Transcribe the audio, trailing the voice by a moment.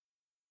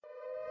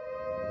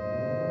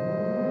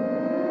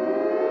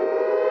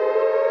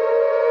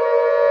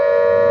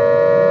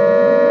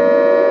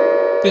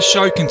This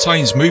show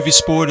contains movie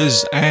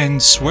spoilers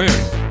and swearing.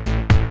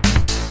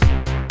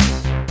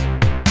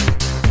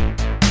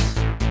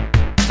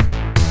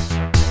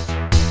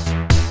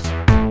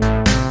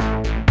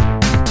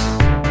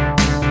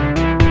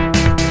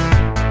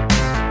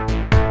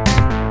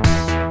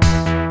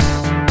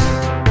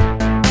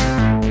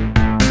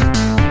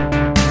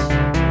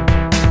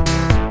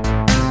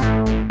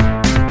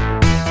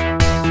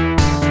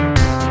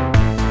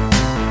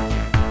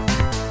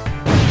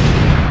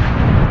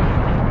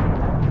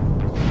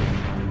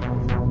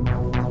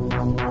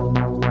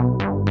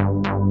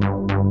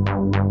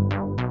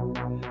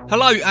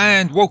 Hello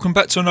and welcome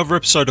back to another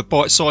episode of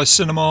Bite Size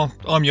Cinema.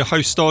 I'm your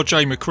host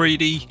RJ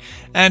McCready,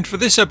 and for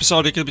this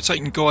episode I'm going to be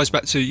taking you guys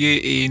back to a year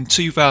in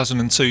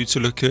 2002 to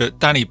look at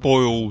Danny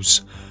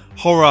Boyle's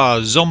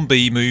horror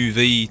zombie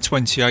movie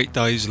 28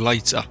 Days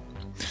Later.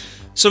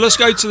 So let's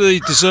go to the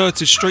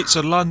deserted streets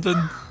of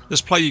London,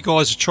 let's play you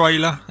guys a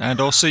trailer,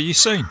 and I'll see you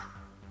soon.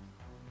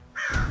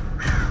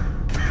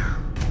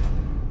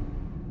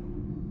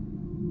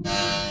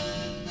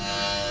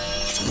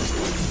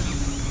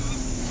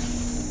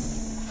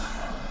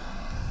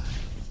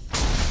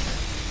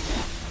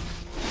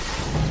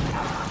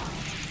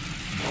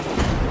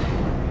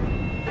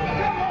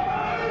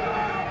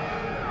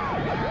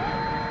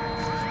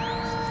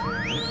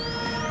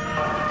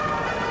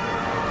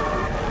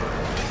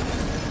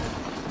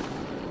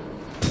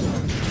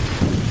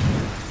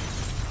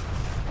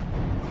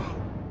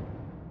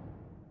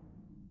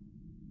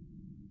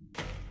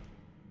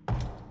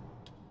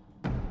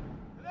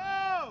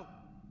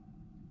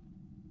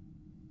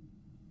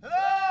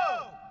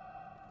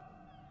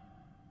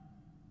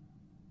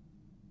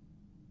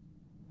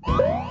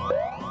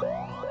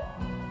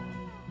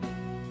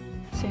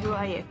 So who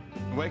are you?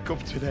 I wake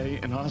up today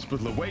in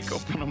hospital. I wake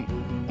up and I'm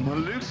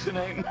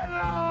hallucinating.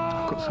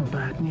 I've got some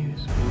bad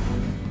news.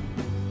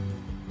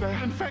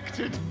 They're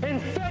infected.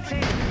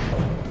 Infected!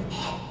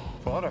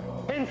 Father.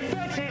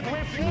 Infected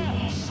with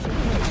flux!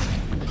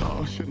 Oh,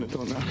 I shouldn't have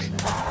done that.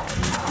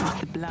 It's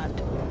the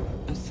blood.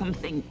 There's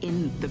something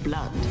in the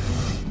blood.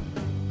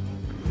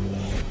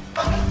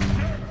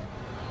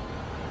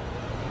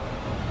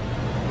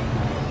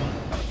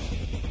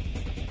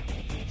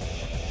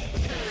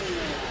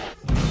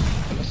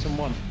 Lesson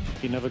 1.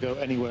 You never go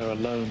anywhere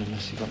alone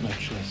unless you've got no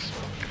choice.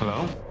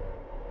 Hello?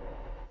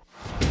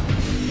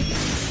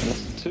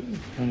 Lesson 2. You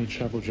only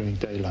travel during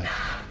daylight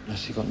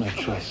unless you've got no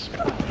choice.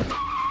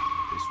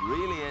 This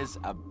really is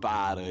a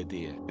bad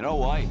idea. You know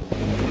why?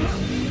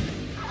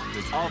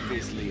 It's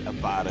obviously a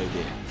bad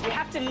idea. We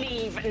have to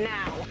leave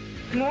now.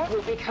 More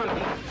will be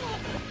coming.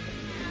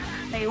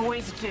 They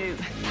always do.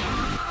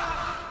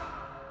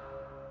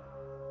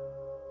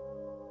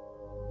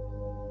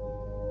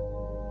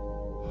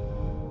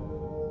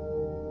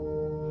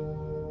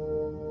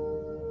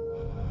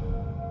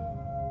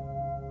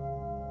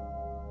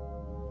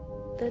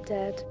 They're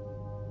dead.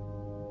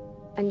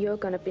 And you're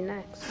gonna be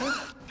next.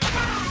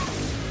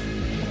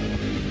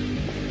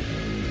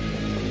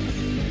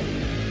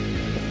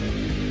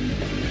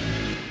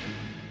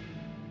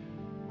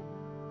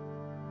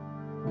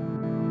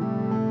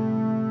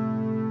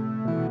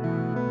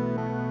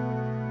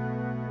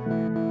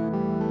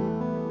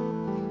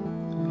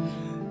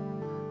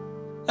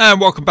 And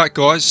welcome back,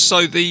 guys.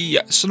 So the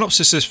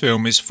synopsis of this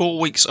film is 4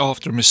 weeks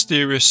after a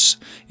mysterious,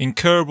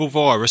 incurable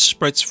virus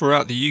spreads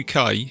throughout the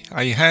UK,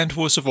 a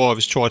handful of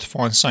survivors try to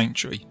find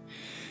sanctuary.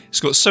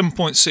 It's got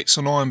 7.6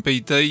 on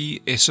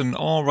IMDb, it's an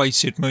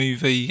R-rated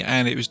movie,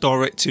 and it was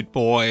directed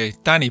by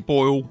Danny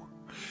Boyle.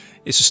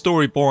 It's a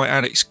story by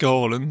Alex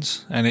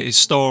Garland, and it is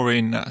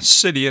starring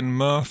Cillian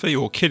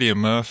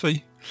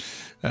Murphy,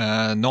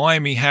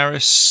 Naomi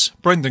Harris,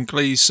 Brendan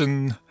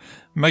Gleeson,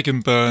 Megan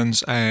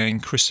Burns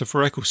and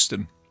Christopher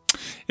Eccleston.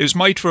 It was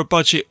made for a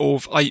budget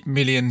of $8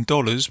 million,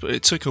 but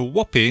it took a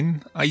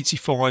whopping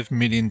 $85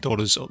 million at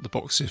the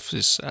box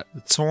office at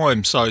the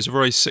time, so it's a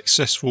very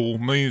successful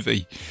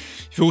movie.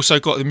 You've also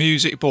got the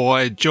music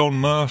by John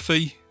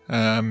Murphy,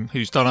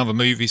 who's done other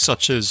movies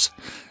such as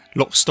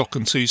Lock, Stock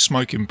and Two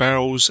Smoking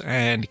Barrels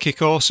and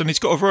Kick-Ass, and he's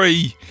got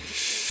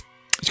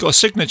a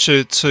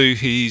signature to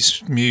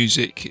his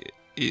music.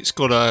 It's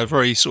got a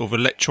very sort of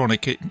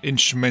electronic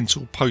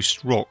instrumental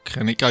post-rock,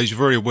 and it goes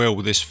very well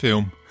with this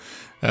film,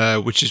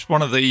 which is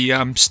one of the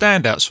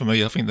standouts for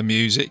me. I think the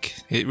music,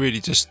 it really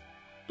just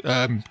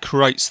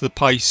creates the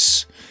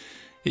pace,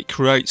 it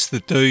creates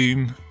the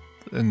doom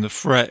and the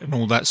threat and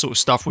all that sort of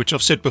stuff, which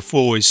I've said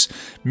before is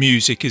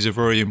music is a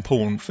very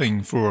important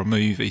thing for a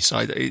movie, so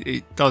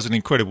it does an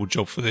incredible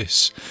job for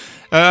this.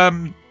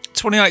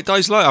 28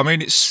 Days Later, I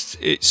mean,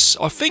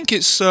 I think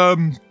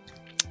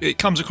it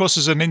comes across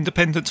as an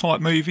independent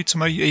type movie to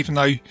me, even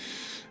though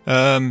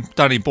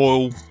Danny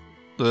Boyle,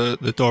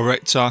 the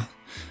director,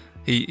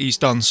 he's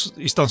done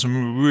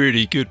some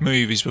really good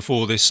movies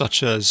before this,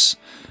 such as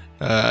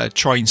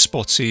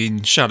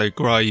Trainspotting, Shallow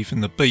Grave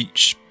and The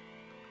Beach.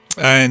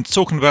 And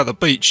talking about The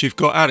Beach, you've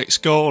got Alex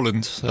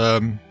Garland.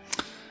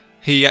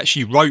 He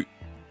actually wrote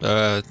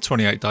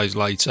 28 Days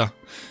Later,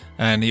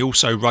 and he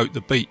also wrote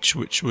The Beach,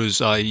 which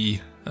was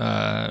a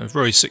a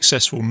very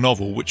successful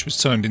novel which was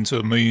turned into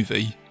a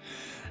movie.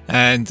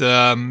 And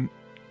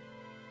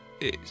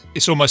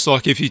it's almost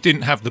like if you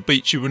didn't have The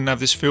Beach, you wouldn't have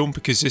this film,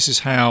 because this is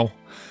how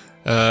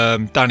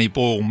Danny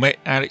Boyle met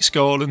Alex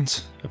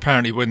Garland.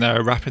 Apparently when they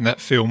were wrapping that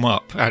film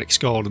up, Alex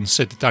Garland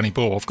said to Danny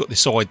Boyle, I've got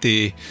this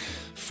idea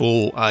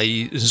for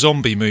a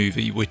zombie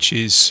movie, which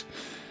is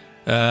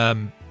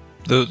the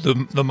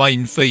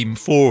main theme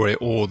for it,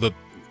 or the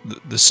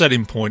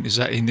selling point is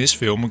that in this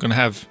film we're going to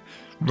have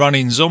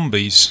running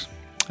zombies.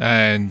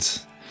 And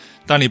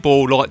Danny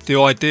Boyle liked the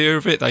idea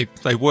of it.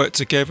 They worked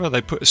together,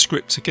 they put a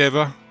script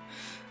together,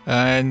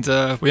 and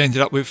we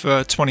ended up with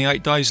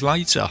 28 Days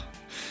Later,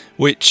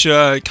 which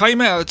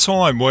came out at a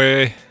time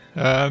where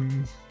there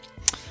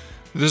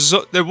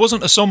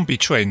wasn't a zombie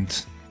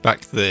trend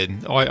back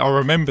then. I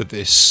remember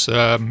this.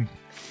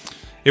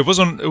 It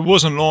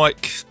wasn't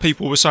like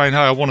people were saying, "Hey,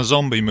 I want a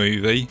zombie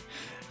movie,"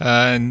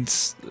 and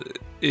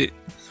it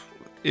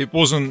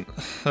wasn't.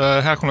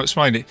 How can I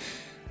explain it?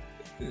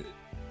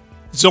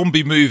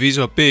 Zombie movies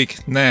are big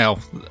now,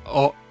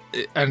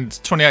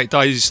 and 28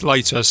 Days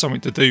Later has something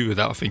to do with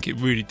that. I think it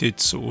really did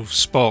sort of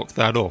spark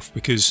that off,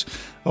 because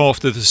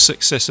after the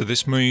success of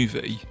this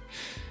movie,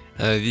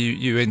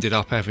 you ended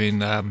up having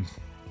the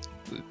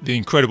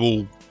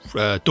incredible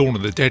Dawn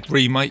of the Dead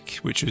remake,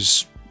 which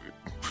is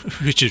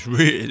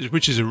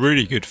a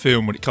really good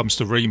film when it comes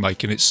to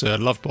remake, and it's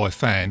loved by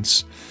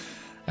fans.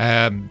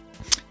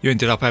 You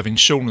ended up having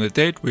Shaun of the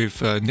Dead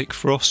with Nick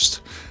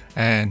Frost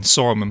and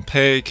Simon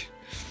Pegg.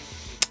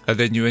 And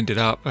then you ended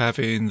up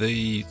having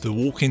the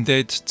Walking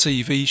Dead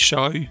TV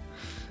show,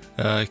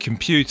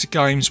 computer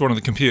games, one of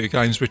the computer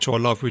games which I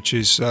love, which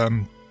is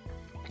The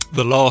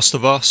Last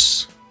of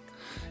Us.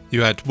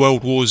 You had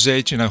World War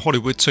Z,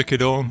 Hollywood took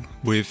it on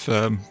with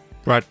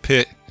Brad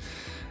Pitt.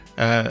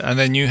 And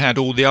then you had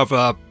all the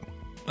other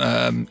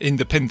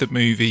independent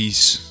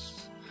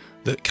movies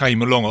that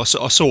came along. I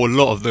saw a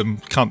lot of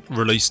them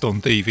released on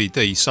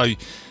DVD. So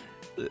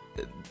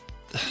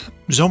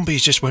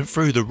zombies just went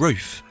through the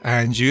roof,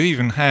 and you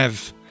even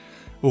have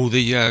all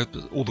the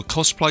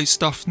cosplay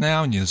stuff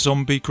now, and your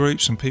zombie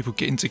groups and people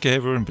getting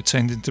together and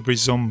pretending to be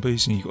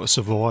zombies, and you've got to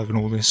survive and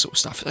all this sort of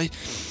stuff.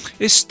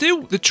 It's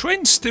still, the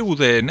trend's still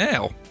there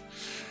now,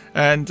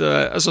 and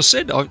as I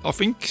said, I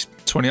think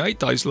 28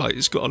 Days Later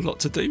has got a lot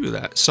to do with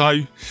that.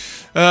 So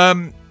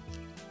the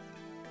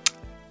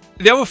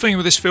other thing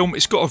with this film,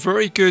 it's got a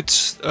very good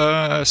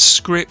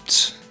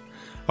script.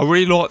 I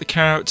really like the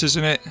characters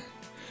in it.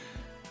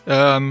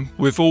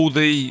 With all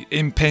the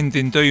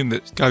impending doom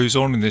that goes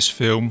on in this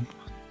film,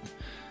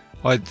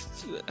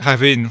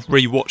 having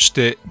rewatched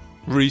it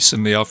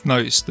recently, I've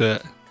noticed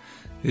that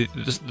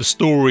the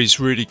story's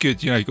really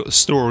good. You've got the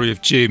story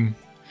of Jim,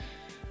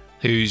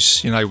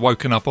 who's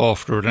woken up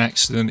after an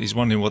accident. He's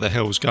wondering what the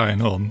hell's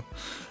going on,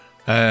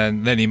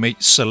 and then he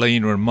meets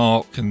Selena and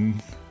Mark,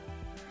 and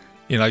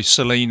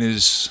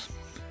Selena's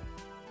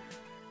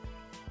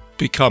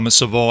become a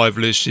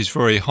survivalist. She's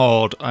very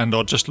hard, and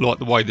I just like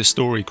the way the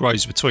story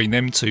grows between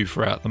them two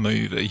throughout the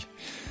movie.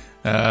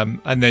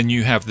 And then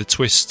you have the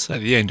twist at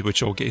the end,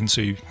 which I'll get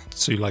into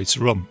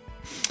later on.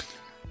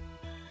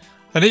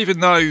 And even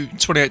though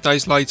 28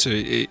 Days Later,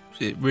 it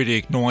really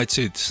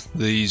ignited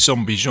the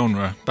zombie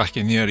genre back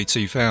in the early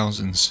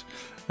 2000s,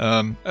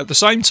 at the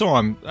same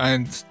time,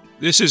 and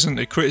this isn't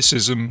a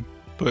criticism,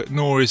 but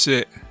nor is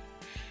it,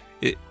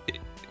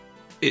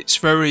 it's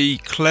very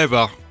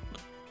clever.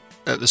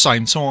 At the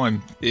same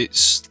time,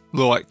 it's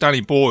like Danny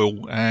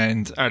Boyle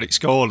and Alex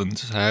Garland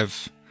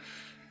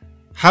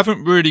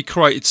haven't really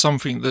created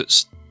something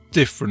that's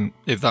different,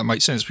 if that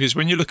makes sense. Because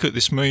when you look at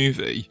this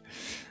movie,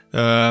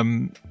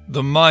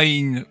 the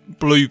main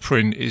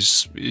blueprint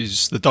is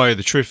the Day of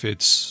the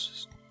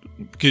Triffids,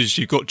 because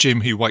you've got Jim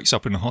who wakes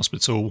up in the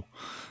hospital,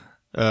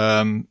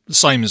 the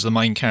same as the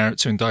main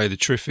character in Day of the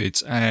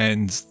Triffids,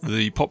 and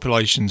the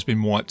population's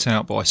been wiped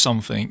out by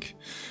something.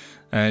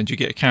 And you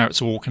get a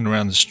character walking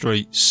around the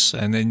streets,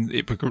 and then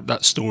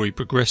that story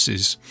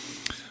progresses.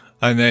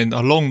 And then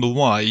along the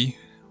way,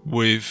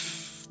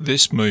 with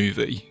this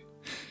movie,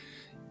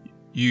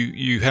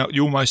 you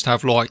almost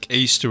have like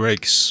Easter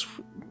eggs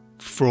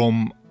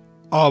from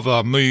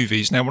other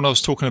movies. Now, when I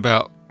was talking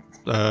about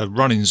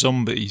running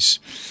zombies,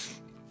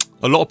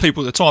 a lot of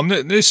people at the time,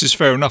 this is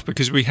fair enough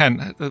because we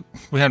hadn't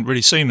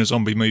really seen a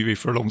zombie movie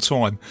for a long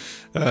time.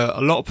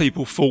 A lot of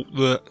people thought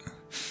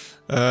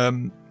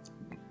that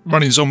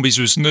Running Zombies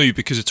was new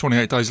because of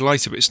 28 Days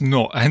Later, but it's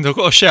not. And I've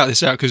got to shout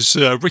this out because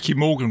Ricky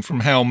Morgan from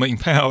How I Met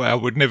Power Hour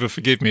would never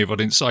forgive me if I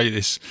didn't say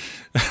this.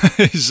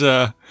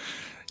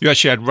 You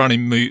actually had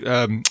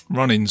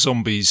running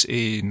zombies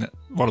in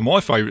one of my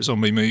favourite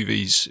zombie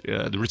movies,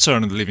 The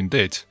Return of the Living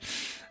Dead,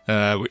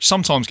 which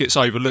sometimes gets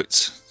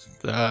overlooked,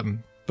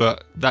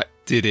 but that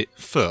did it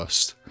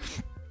first.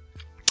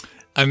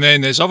 And then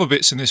there's other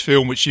bits in this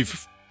film which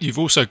you've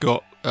also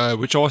got,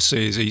 which I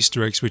see as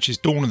Easter eggs, which is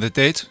Dawn of the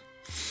Dead.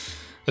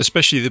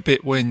 Especially the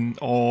bit when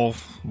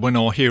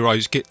our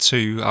heroes get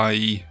to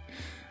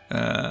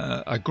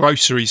a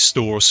grocery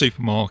store or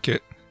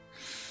supermarket,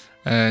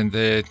 and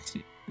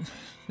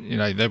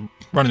they're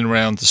running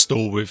around the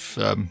store with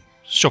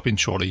shopping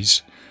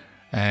trolleys,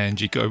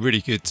 and you've got a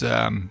really good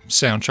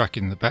soundtrack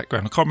in the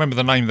background. I can't remember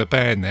the name of the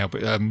band now,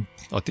 but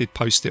I did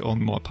post it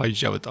on my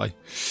page the other day.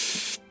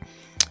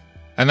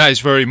 And that is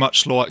very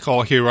much like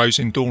our heroes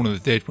in Dawn of the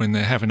Dead when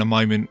they're having a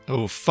moment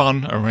of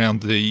fun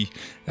around the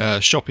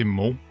shopping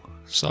mall.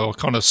 So I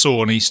kind of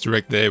saw an Easter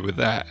egg there with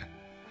that.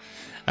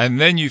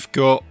 And then you've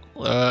got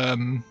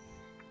Day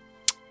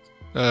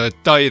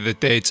of the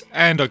Dead,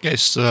 and I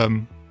guess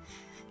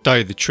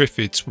Day of the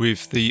Triffids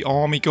with the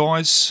army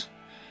guys,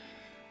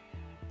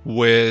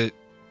 where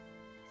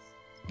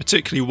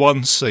particularly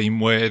one scene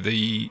where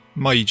the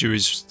Major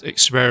is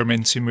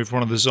experimenting with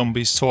one of the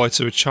zombies tied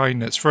to a chain.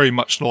 That's very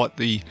much like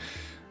the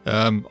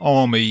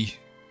army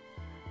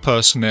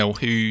personnel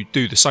who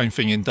do the same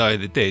thing in Day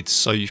of the Dead.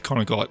 So you've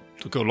kind of got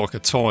like a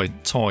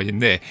tie in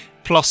there.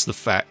 Plus the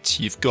fact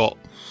you've got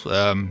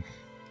the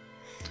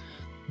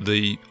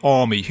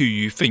army who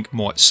you think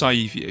might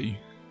save you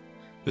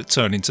that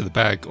turn into the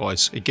bad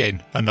guys.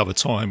 Again, another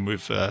time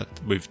with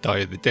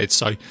Day of the Dead.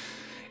 So.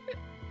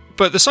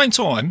 But at the same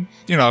time,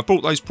 I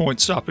brought those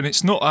points up, and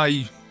it's not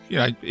it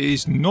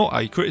is not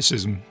a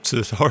criticism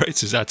to the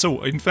directors at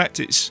all. In fact,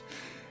 it's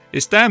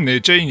damn near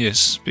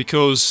genius,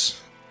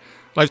 because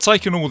they've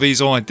taken all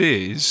these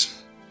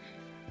ideas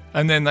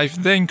and then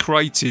they've then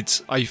created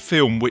a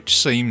film which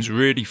seems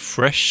really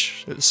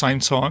fresh at the same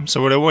time.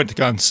 So when I went to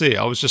go and see it,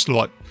 I was just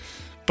like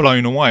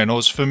blown away, and I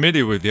was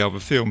familiar with the other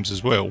films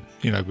as well,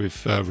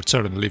 with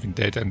Return of the Living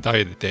Dead and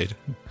Day of the Dead.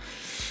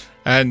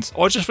 And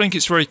I just think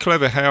it's very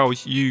clever how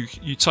you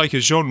take a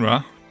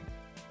genre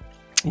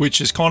which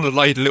is kind of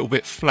laid a little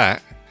bit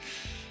flat,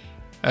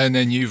 and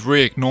then you've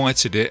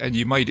reignited it and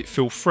you made it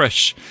feel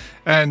fresh.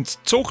 And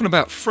talking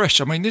about fresh,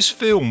 I mean, this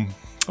film,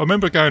 I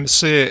remember going to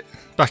see it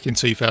back in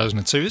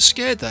 2002. It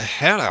scared the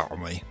hell out of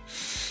me,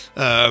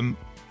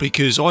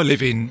 because I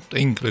live in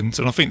England,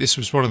 and I think this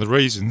was one of the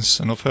reasons,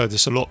 and I've heard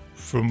this a lot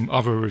from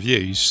other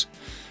reviews,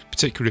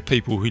 particularly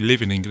people who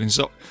live in England, is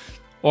that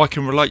I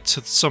can relate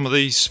to some of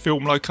these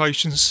film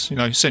locations,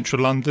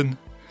 central London.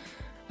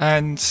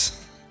 And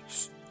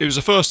it was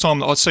the first time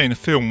that I'd seen a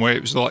film where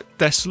it was like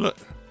desolate,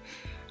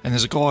 and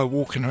there's a guy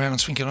walking around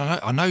and thinking,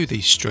 I know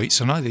these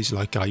streets, I know these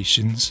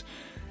locations,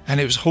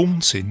 and it was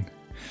haunting.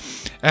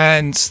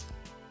 And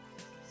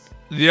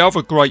the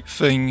other great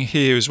thing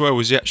here as well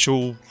was the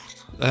actual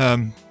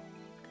the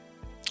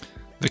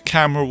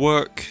camera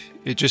work.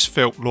 It just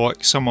felt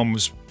like someone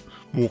was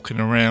walking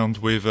around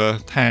with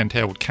a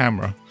handheld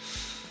camera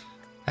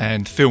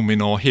and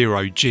filming our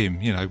hero Jim,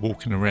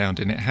 walking around,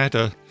 and it had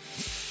I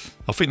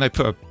think they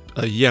put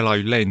a yellow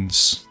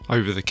lens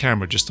over the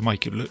camera just to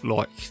make it look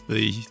like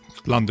the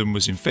London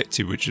was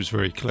infected, which was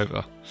very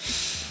clever.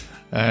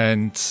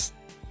 And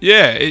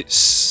yeah,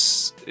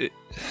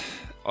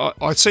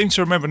 I seem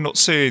to remember not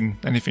seeing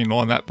anything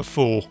like that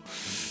before,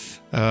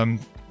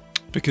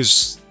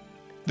 because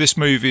this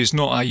movie is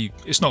not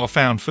a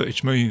found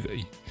footage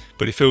movie,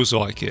 but it feels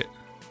like it,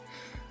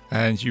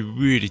 and you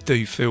really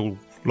do feel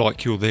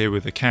like you're there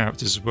with the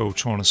characters as well,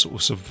 trying to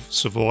sort of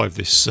survive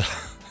this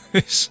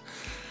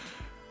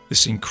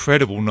this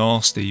incredible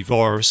nasty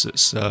virus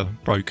that's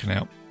broken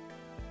out.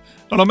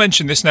 And I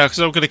mention this now because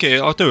I'm going to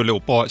I'll do a little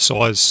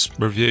bite-sized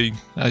review,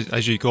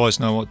 as you guys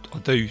know what I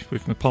do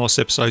with my past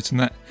episodes and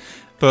that.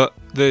 But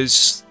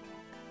there's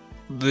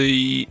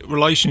the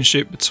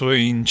relationship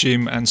between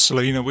Jim and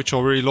Selena, which I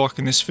really like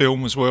in this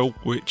film as well,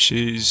 which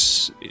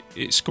is,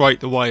 it's great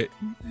the way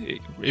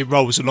it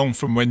rolls along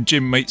from when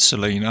Jim meets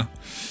Selena.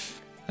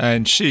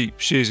 And she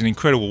is an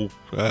incredible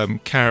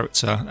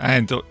character,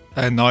 and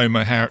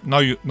Naomi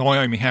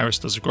Harris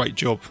does a great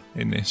job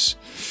in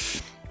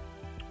this.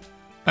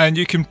 And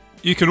you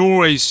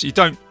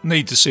don't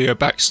need to see her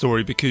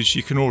backstory, because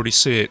you can already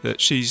see it, that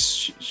she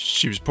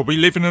was probably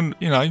living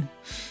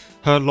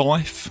her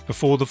life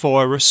before the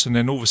virus, and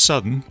then all of a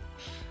sudden,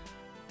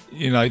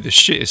 the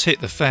shit has hit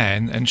the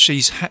fan, and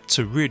she's had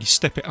to really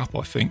step it up,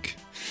 I think.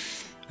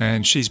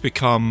 And she's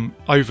become,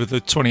 over the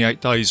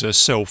 28 days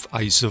herself,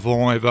 a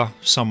survivor,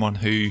 someone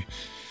who,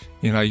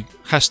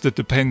 has to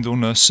depend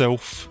on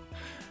herself.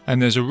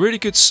 And there's a really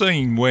good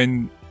scene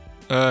when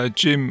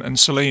Jim and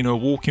Selena are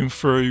walking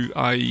through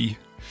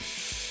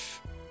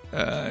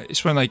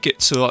it's when they get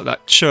to like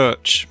that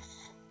church,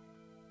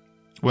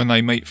 when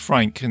they meet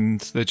Frank, and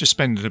they're just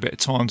spending a bit of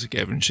time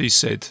together. And she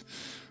said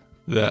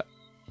that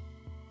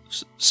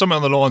something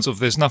on the lines of,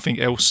 there's nothing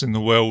else in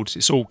the world,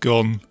 it's all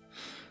gone.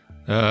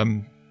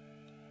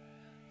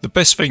 The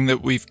best thing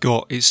that we've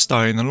got is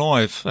staying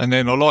alive. And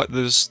then I like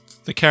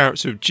the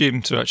character of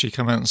Jim to actually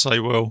come out and say,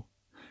 well,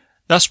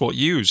 that's what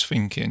you was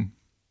thinking.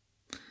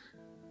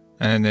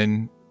 And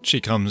then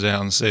she comes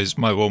out and says,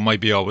 well,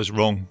 maybe I was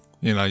wrong,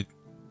 And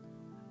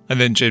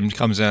then Jim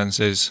comes out and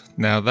says,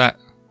 now that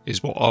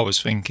is what I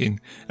was thinking.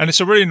 And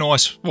it's a really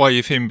nice way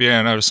of him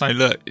being able to say,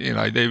 look,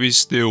 there is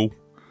still,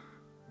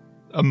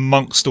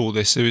 amongst all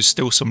this, there is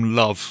still some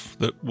love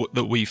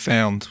that we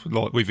found,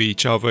 like with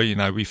each other.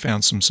 We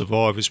found some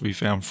survivors. We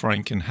found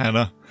Frank and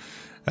Hannah,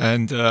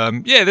 And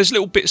yeah, there's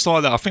little bits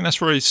like that. I think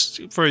that's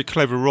very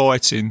clever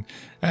writing.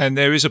 And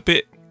there is a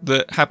bit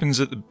that happens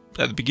at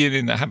the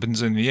beginning that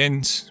happens in the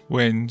end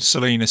when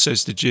Selina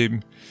says to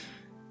Jim,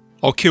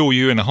 "I'll kill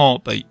you in a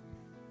heartbeat."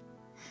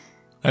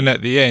 And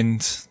at the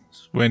end,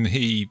 when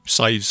he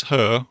saves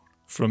her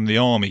from the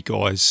army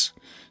guys,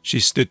 she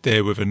stood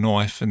there with a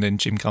knife, and then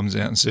Jim comes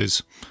out and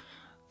says,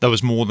 "That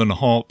was more than a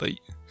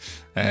heartbeat."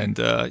 And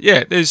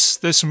yeah, there's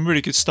some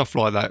really good stuff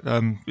like that.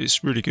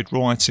 It's really good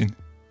writing.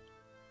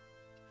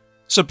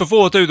 So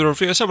before I do the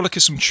review, let's have a look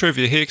at some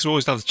trivia here, because I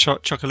always love to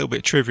chuck a little bit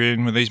of trivia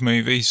in with these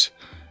movies.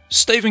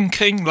 Stephen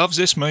King loves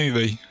this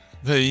movie.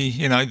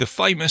 The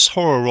famous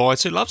horror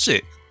writer loves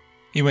it.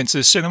 He went to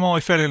the cinema,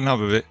 he fell in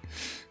love with it.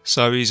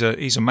 So he's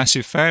a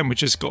massive fan,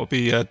 which has got to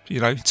be a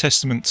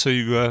testament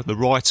to the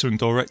writer and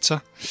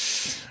director.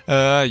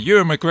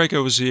 Ewan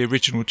McGregor was the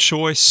original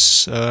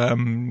choice.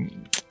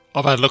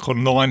 I've had a look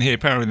online here.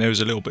 Apparently there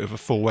was a little bit of a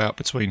fallout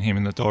between him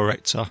and the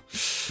director.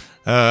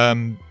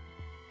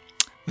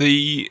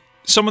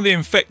 Some of the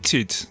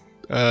infected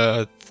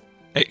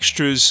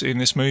extras in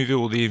this movie,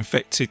 or the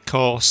infected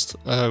cast,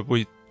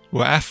 were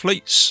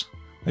athletes.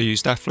 They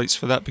used athletes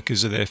for that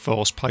because of their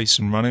fast pace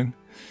and running,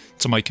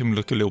 to make them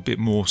look a little bit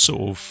more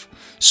sort of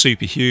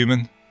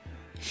superhuman.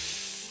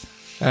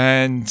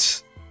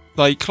 And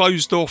they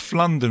closed off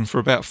London for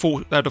about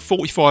they had a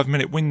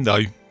 45-minute window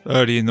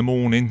early in the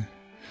morning,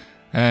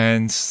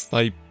 and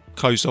they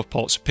closed off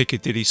parts of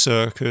Piccadilly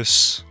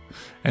Circus.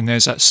 And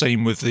there's that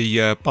scene with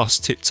the bus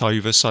tipped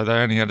over, so they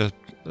only had a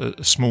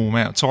small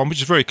amount of time,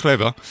 which is very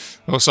clever.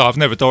 Also, I've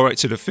never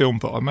directed a film,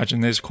 but I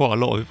imagine there's quite a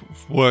lot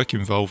of work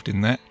involved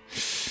in that.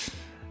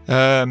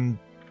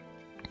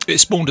 It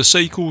spawned a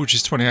sequel, which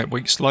is 28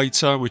 Weeks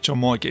Later, which I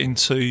might get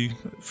into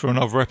for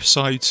another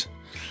episode.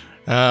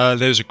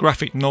 There's a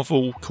graphic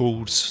novel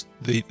called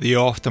The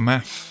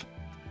Aftermath.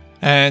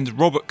 And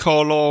Robert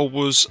Carlyle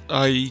was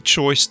a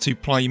choice to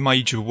play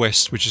Major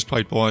West, which is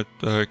played by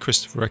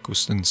Christopher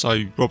Eccleston.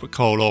 So Robert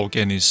Carlyle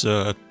again is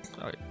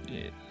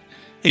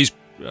he's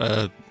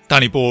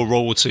Danny Boyle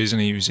royalties,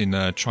 and he was in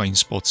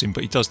Trainspotting,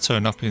 but he does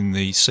turn up in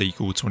the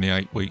sequel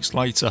 28 Weeks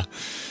Later.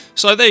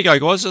 So there you go,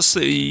 guys. That's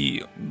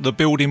the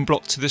building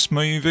block to this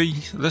movie.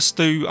 Let's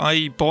do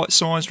a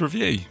bite-sized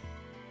review.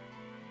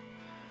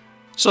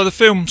 So the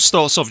film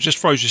starts off, just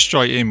throws you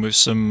straight in with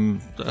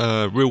some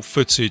real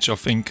footage, I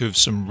think, of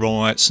some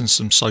riots and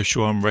some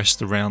social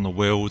unrest around the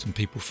world, and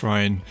people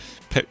throwing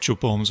petrol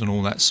bombs and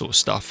all that sort of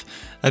stuff.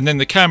 And then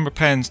the camera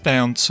pans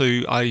down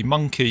to a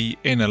monkey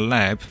in a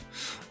lab,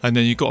 and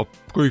then you've got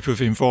a group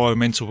of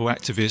environmental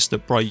activists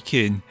that break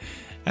in,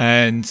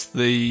 and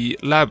the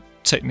lab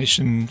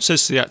technician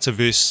says to the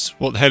activists,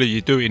 "What the hell are you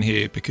doing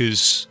here?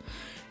 Because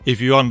if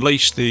you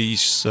unleash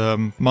these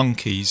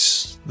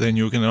monkeys, then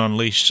you're going to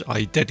unleash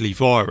a deadly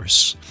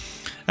virus."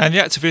 And the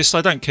activists,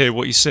 they don't care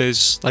what he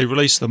says. They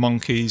release the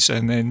monkeys,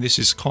 and then this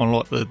is kind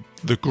of like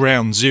the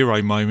ground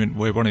zero moment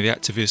where one of the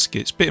activists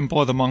gets bitten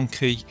by the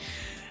monkey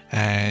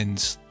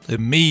and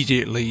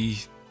immediately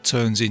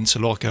turns into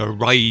like a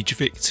rage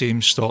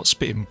victim, starts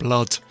spitting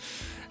blood.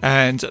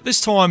 And at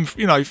this time,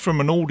 from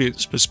an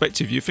audience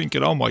perspective, you're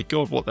thinking, oh my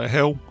God, what the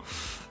hell?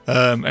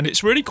 And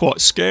it's really quite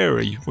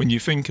scary when you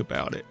think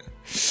about it.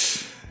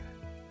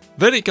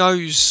 Then it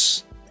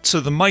goes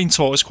to the main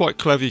title. It's quite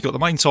clever. You've got the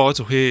main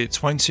title here,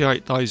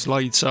 28 Days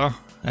Later,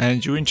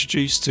 and you're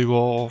introduced to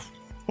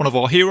one of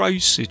our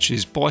heroes, which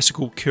is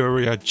bicycle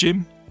courier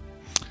Jim.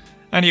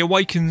 And he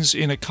awakens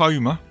in a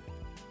coma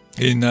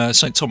in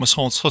St Thomas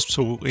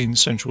Hospital in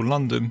central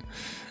London.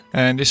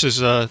 And this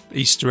is an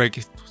Easter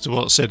egg to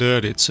what I said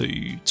earlier, to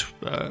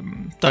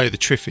Day of the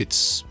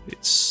Triffids.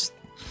 It's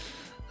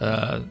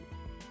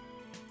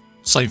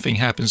same thing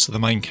happens to the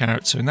main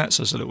character, and that's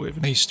a little bit of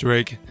an Easter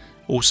egg.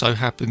 Also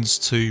happens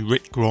to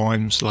Rick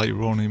Grimes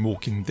later on in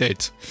Walking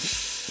Dead.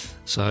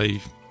 So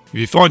if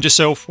you find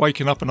yourself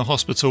waking up in a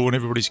hospital and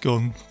everybody's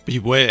gone,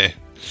 beware.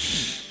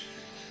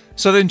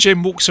 So then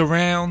Jim walks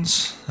around.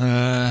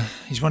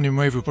 He's wondering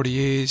where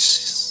everybody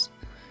is.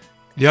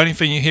 The only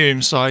thing you hear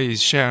him say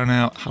is shouting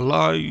out,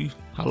 "Hello,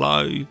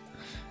 hello."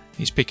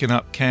 He's picking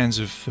up cans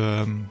of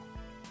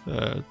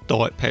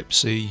Diet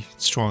Pepsi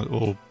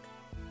or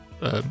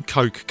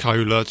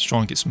Coca-Cola to try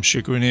and get some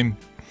sugar in him.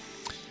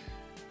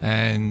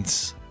 And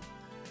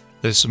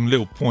there's some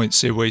little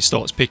points here where he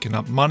starts picking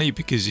up money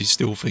because he's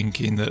still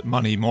thinking that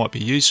money might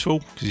be useful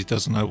because he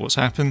doesn't know what's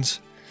happened.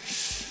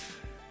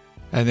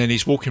 And then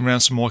he's walking around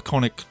some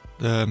iconic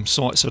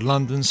sites of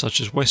London, such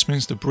as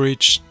Westminster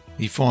Bridge.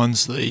 He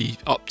finds the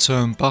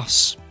upturned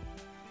bus.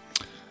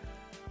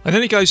 And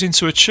then he goes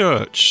into a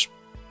church.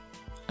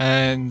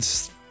 And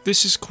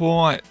this is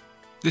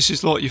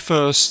like your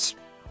first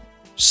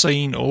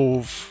scene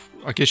of,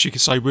 I guess you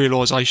could say,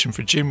 realisation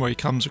for Jim, where he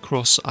comes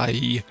across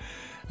a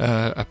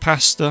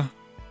pastor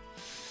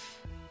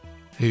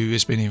who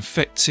has been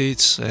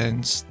infected,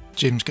 and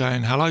Jim's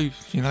going, "Hello,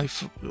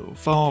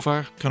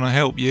 Father, can I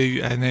help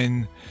you?" And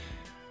then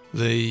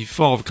the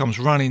father comes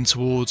running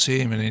towards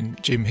him, and then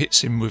Jim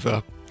hits him with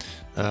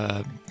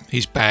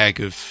his bag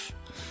of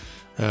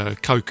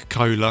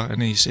Coca-Cola,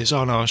 and he says,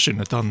 "Oh no, I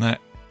shouldn't have done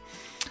that."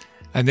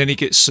 and then he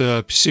gets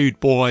pursued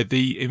by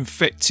the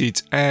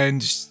infected,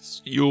 and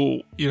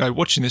you're,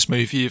 watching this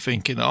movie, you're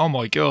thinking, oh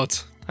my god,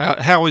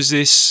 how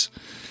is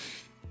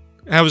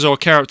our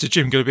character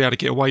Jim going to be able to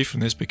get away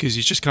from this, because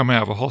he's just come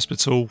out of a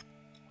hospital.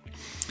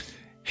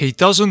 He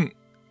doesn't,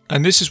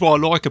 and this is what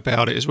I like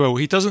about it as well,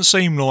 he doesn't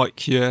seem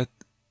like your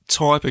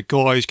type of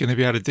guy who's going to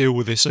be able to deal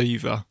with this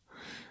either.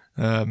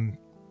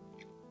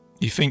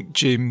 You think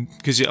Jim,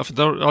 because I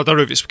don't know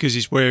if it's because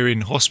he's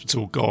wearing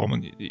hospital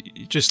garment,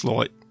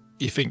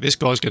 you think this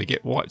guy's going to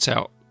get wiped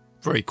out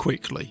very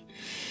quickly.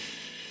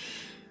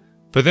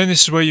 But then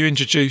this is where you're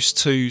introduced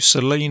to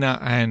Selena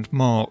and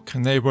Mark,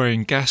 and they're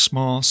wearing gas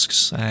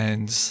masks,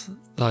 and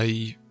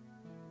they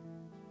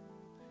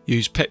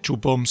use petrol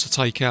bombs to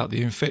take out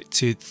the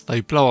infected.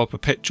 They blow up a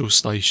petrol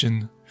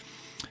station,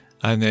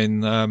 and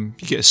then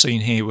you get a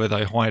scene here where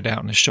they hide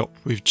out in a shop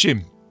with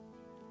Jim.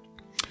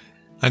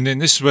 And then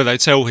this is where they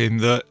tell him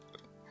that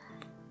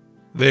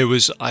there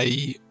was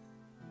a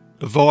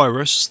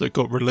virus that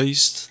got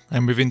released,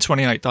 and within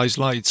 28 days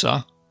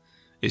later,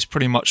 it's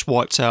pretty much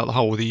wiped out the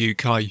whole of the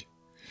UK.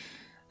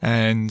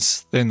 And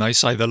then they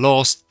say the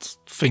last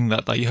thing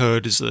that they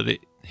heard is that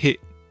it hit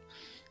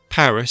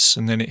Paris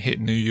and then it hit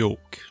New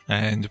York,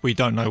 and we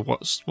don't know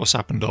what's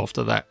happened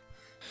after that.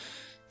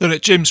 Then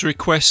at Jim's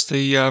request,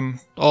 he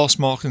asks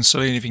Mark and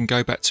Selena if he can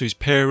go back to his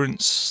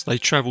parents. They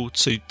travel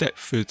to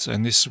Deptford,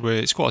 and this is where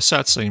it's quite a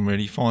sad scene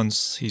really. He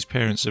finds his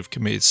parents have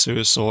committed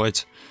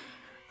suicide.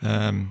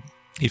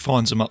 He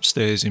finds them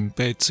upstairs in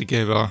bed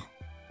together,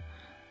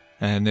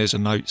 and there's a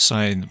note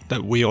saying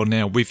that we are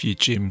now with you,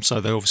 Jim. So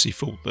they obviously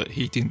thought that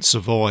he didn't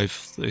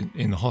survive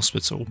in the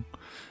hospital.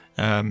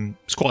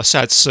 It's quite a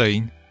sad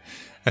scene.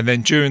 And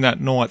then during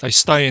that night, they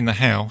stay in the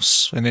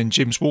house, and then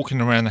Jim's walking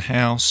around the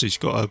house. I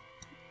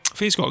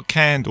think he's got a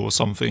candle or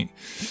something.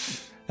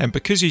 And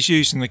because he's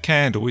using the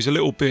candle, he's a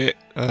little bit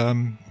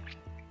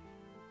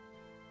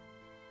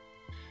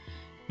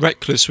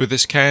reckless with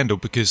this candle,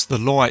 because the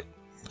light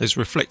is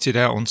reflected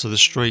out onto the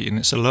street and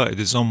it's alerted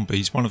the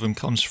zombies. One of them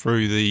comes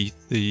through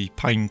the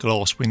pane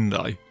glass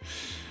window,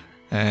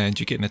 and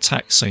you get an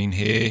attack scene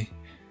here.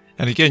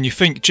 And again, you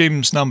think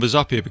Jim's number's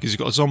up here because he's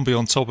got a zombie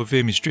on top of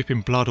him, he's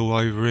dripping blood all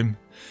over him.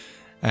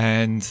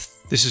 And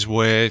this is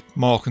where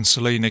Mark and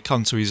Selena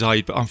come to his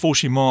aid, but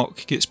unfortunately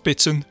Mark gets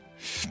bitten.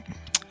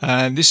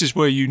 And this is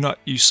where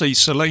you see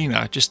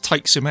Selena just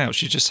takes him out.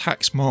 She just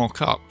hacks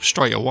Mark up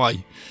straight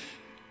away.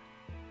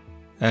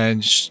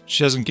 And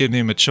she hasn't given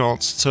him a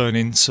chance to turn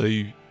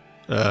into...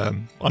 I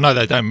know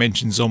they don't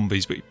mention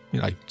zombies, but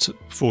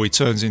before he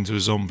turns into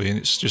a zombie, and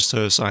it's just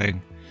her saying,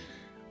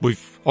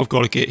 I've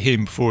got to get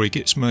him before he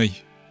gets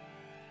me.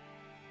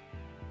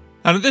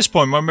 And at this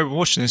point, I remember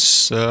watching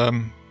this at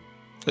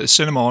the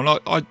cinema,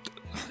 and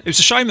it was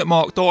a shame that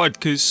Mark died,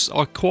 because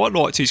I quite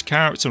liked his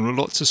character and I'd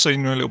like to see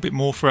him a little bit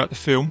more throughout the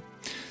film.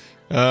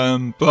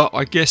 But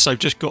I guess they've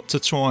just got to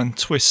try and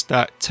twist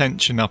that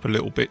tension up a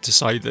little bit to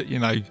say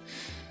that,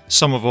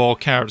 some of our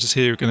characters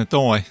here are going to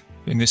die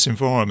in this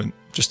environment,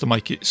 just to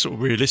make it sort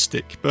of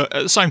realistic. But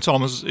at the same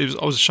time, I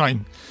was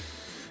ashamed.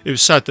 It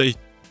was sad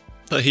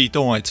that he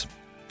died.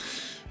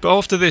 But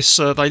after this,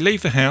 they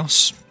leave the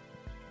house,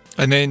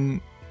 and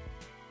then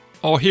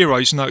our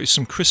heroes notice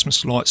some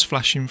Christmas lights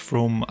flashing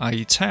from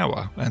a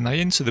tower, and they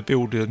enter the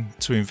building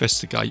to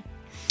investigate.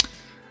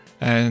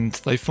 And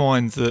they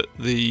find that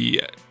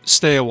the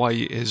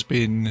stairway has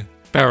been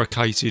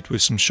barricaded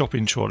with some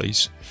shopping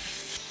trolleys.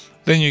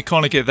 Then you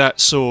kind of get that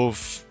sort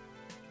of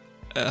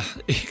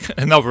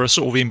another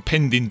sort of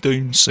impending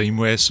doom scene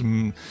where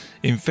some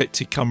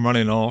infected come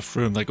running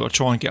after them. They've got to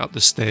try and get up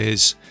the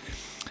stairs.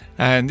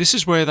 And this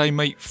is where they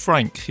meet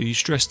Frank,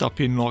 who's dressed up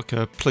in like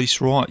a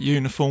police riot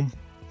uniform.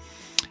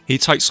 He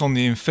takes on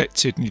the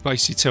infected, and he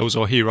basically tells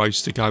our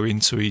heroes to go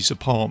into his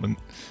apartment,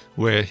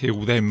 where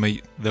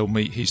they'll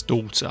meet his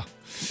daughter.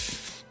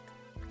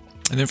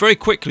 And then very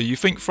quickly you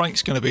think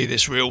Frank's going to be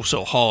this real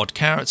sort of hard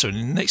character, and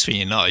the next thing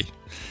you know,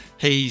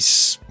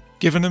 he's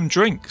giving them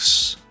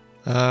drinks.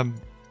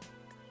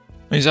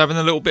 He's having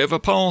a little bit of a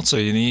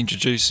party, and he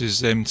introduces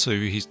them to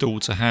his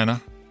daughter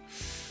Hannah.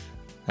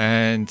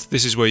 And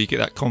this is where you get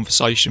that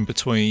conversation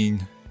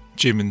between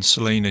Jim and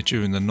Selena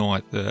during the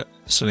night, that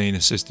Selena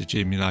says to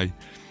Jim,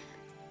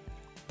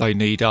 they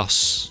need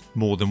us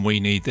more than we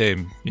need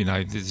them.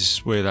 This is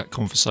where that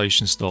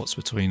conversation starts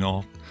between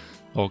our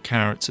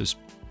characters.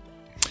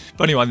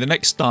 But anyway, the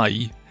next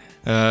day,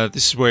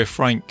 this is where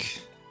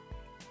Frank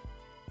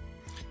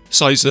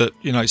says that,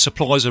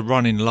 supplies are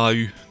running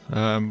low.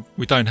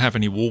 We don't have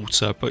any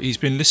water, but he's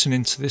been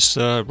listening to this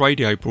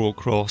radio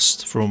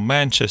broadcast from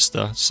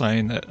Manchester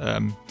saying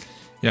that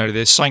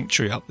there's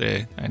sanctuary up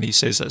there, and he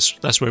says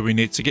that's where we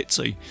need to get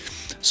to.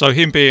 So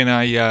him being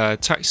a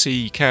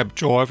taxi cab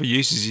driver,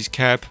 uses his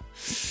cab,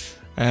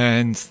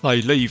 and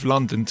they leave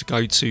London to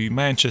go to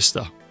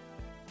Manchester.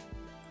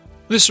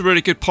 This is a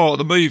really good part of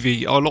the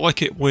movie. I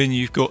like it when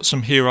you've got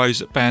some heroes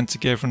that band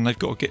together and they've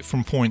got to get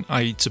from point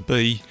A to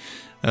B.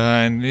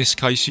 And in this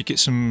case, you get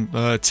some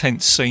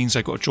tense scenes.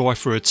 They've got to drive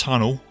through a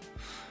tunnel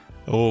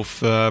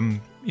of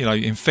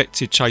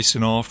infected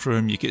chasing after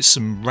them. You get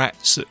some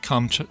rats that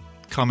come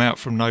come out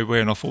from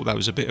nowhere, and I thought that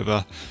was a bit of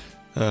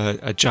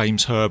a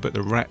James Herbert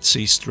the Rats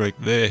Easter egg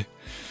there.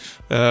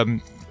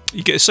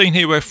 You get a scene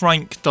here where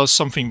Frank does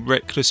something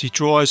reckless. He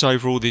drives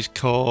over all these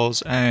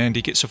cars and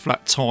he gets a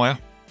flat tyre.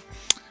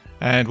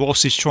 And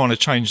whilst he's trying to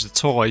change the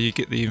tyre, you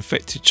get the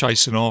infected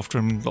chasing after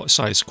him. Like I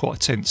say, it's quite a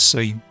tense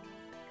scene.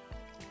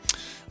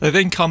 They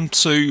then come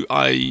to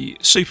a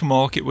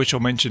supermarket, which I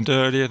mentioned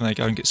earlier, and they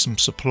go and get some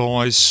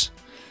supplies.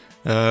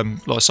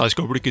 Like I say, it's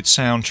got a really good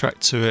soundtrack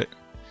to it.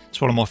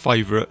 It's one of my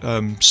favourite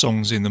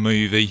songs in the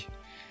movie.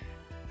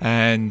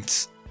 And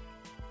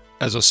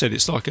as I said,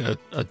 it's like a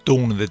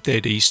Dawn of the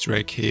Dead Easter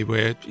egg here,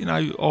 where, you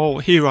know, our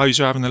heroes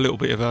are having a little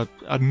bit of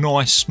a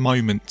nice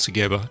moment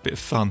together, a bit of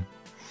fun.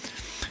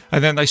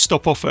 And then they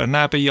stop off at an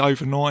abbey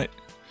overnight,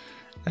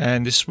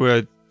 and this is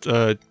where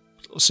I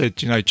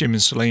said, you know, Jim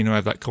and Selina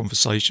have that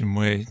conversation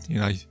where, you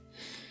know,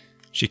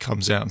 she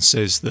comes out and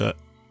says that,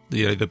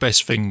 you know, the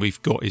best thing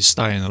we've got is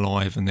staying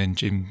alive, and then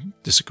Jim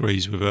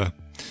disagrees with her.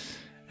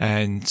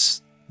 And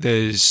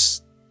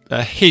there's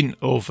a hint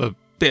of a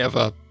bit of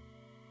a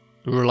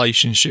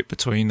relationship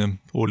between them,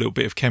 or a little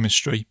bit of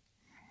chemistry.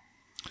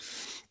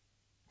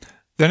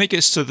 Then it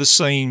gets to the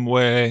scene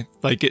where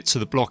they get to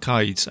the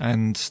blockade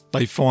and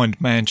they find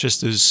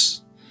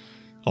Manchester's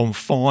on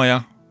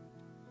fire.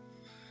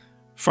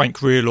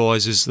 Frank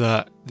realises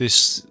that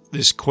this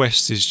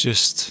quest is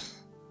just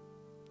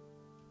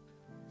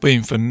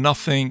been for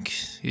nothing.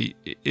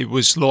 It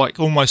was like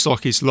almost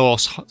like his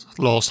last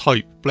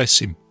hope, bless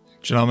him.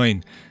 Do you know what I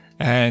mean?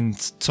 And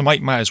to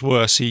make matters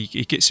worse, he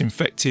gets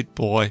infected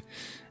by,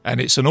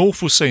 and it's an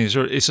awful scene.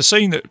 It's a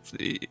scene that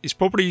is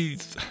probably,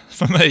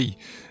 for me,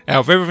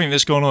 out of everything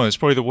that's gone on, it's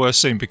probably the worst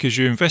scene, because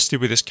you're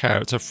invested with this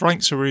character.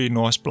 Frank's a really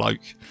nice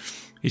bloke.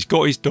 He's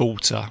got his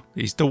daughter.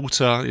 His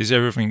daughter is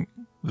everything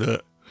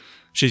that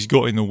she's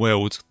got in the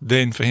world.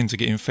 Then for him to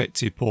get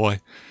infected by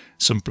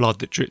some blood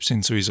that drips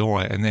into his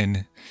eye, and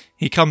then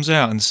he comes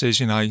out and says,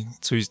 you know,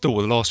 to his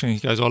daughter, the last thing he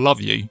goes, "I love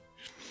you,"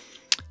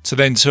 to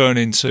then turn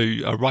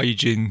into a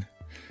raging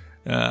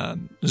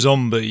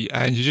zombie.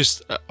 And you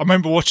just, I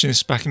remember watching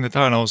this back in the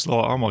day and I was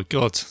like, oh my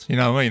god, you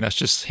know what I mean, that's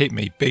just hit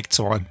me big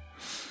time.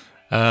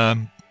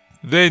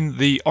 Then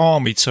the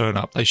army turn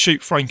up, they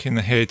shoot Frank in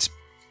the head,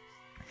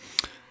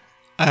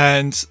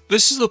 and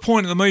this is the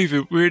point of the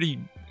movie really,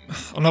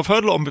 and I've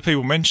heard a lot of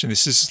people mention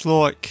this, is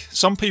like,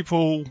 some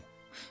people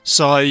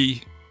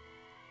say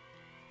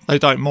they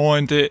don't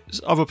mind it,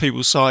 other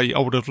people say I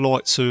would have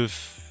liked to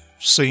have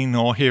seen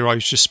our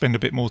heroes just spend a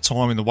bit more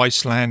time in the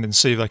wasteland and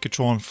see if they could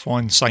try and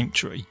find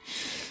sanctuary.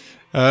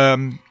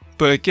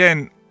 But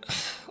again,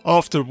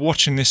 after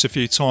watching this a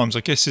few times,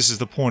 I guess this is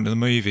the point of the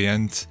movie,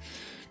 and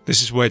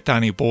this is where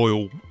Danny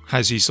Boyle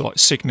has his like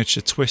signature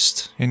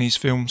twist in his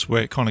films,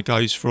 where it kind of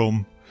goes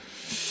from,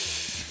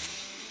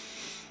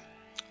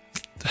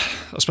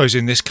 I suppose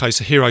in this case,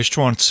 the hero's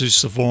trying to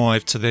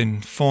survive to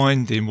then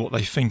finding what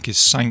they think is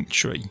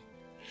sanctuary.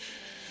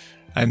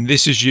 And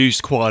this is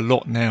used quite a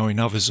lot now in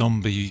other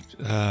zombie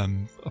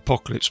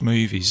apocalypse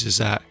movies, is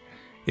that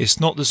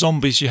it's not the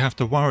zombies you have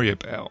to worry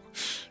about,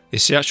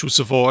 it's the actual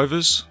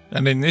survivors.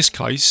 And in this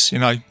case, you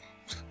know,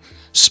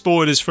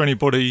 spoilers for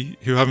anybody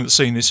who haven't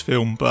seen this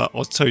film, but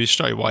I'll tell you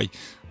straight away,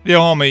 the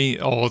army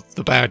are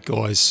the bad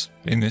guys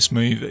in this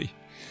movie,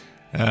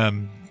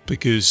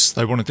 because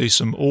they want to do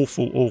some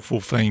awful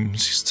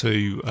things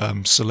to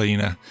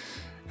Selina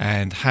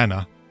and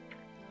Hannah.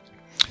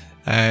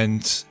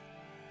 And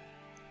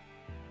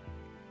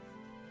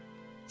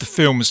the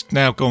film has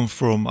now gone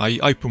from a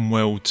open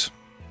world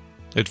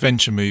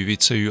adventure movie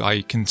to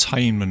a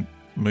containment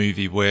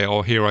movie, where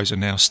our heroes are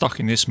now stuck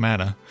in this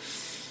manor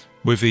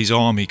with these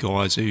army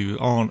guys who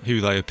aren't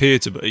who they appear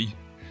to be,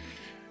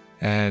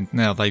 and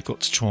now they've got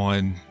to try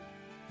and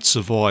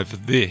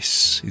survive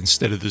this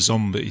instead of the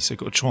zombies. They've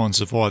got to try and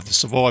survive the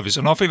survivors,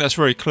 and I think that's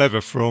very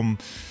clever from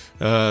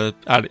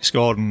Alex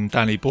Garland and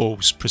Danny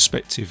Boyle's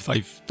perspective.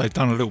 They've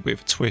done a little bit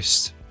of a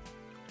twist.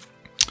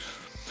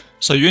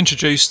 So you're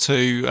introduced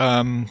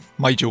to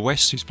Major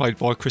West, who's played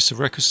by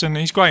Christopher Eccleston.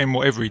 He's great in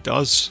whatever he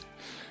does,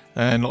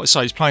 and like I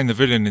say, he's playing the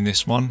villain in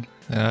this one.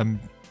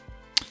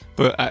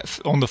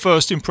 But on the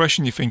first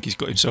impression, you think he's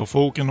got himself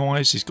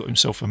organised, he's got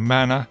himself a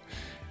manor,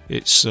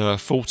 it's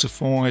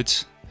fortified.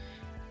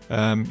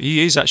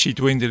 He is actually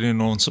dwindling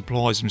on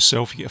supplies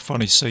himself. You get a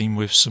funny scene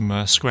with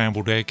some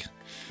scrambled egg,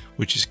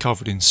 which is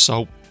covered in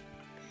salt.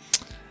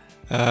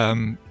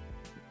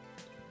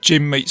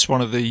 Jim meets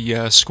one of the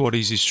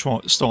squaddies who's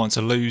starting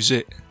to lose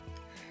it,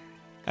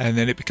 and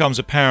then it becomes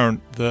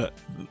apparent that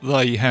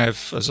they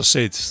have, as I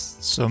said,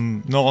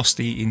 some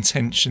nasty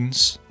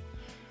intentions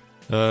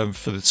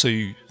for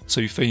the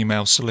two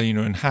females,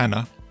 Selina and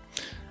Hannah,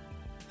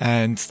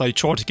 and they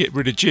try to get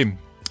rid of Jim.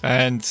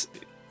 And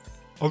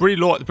I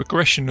really like the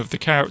progression of the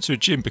character of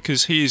Jim,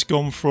 because he has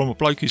gone from a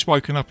bloke who's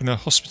woken up in a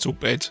hospital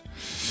bed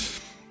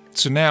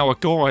to now a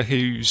guy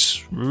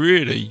who's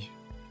really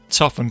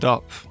toughened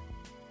up.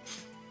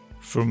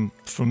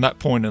 From that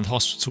point in the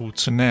hospital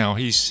to now,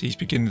 he's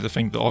beginning to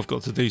think that I've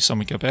got to do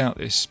something about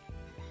this.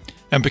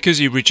 And because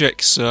he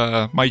rejects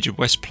Major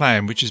West's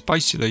plan, which is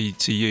basically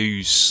to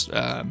use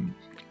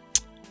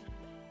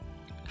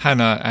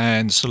Hannah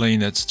and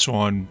Selena to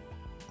try and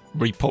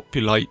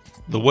repopulate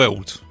the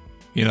world,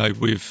 you know,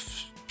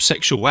 with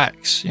sexual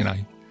acts, you know.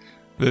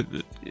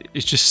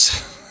 It's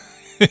just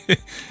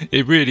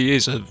it really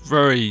is a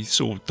very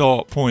sort of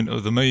dark point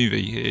of the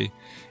movie here.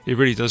 It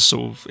really does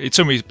sort of, it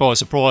took me by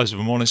surprise, if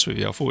I'm honest with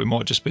you. I thought it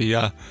might just be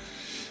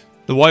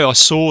the way I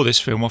saw this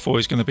film, I thought it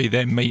was going to be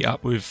them meet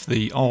up with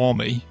the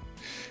army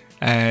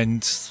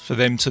and for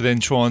them to then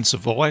try and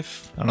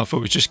survive. And I thought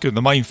it was just good.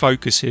 The main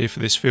focus here for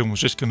this film was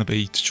just going to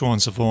be to try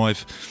and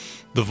survive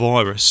the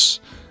virus.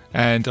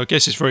 And I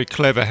guess it's very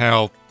clever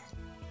how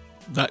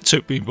that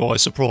took me by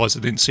surprise. I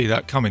didn't see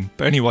that coming.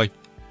 But anyway,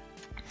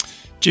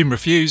 Jim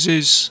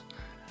refuses.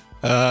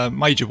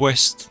 Major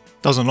West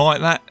doesn't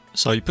like that,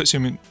 so he puts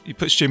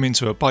Jim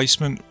into a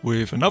basement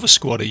with another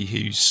squaddie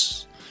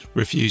who's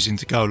refusing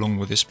to go along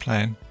with this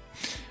plan.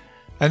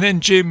 And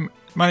then Jim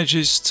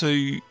manages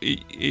to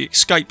he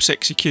escapes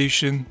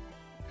execution,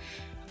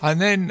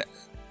 and then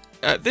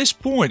at this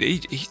point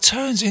he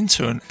turns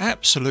into an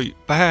absolute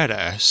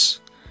badass.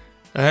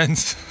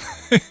 And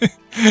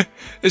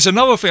there's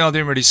another thing I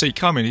didn't really see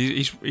coming.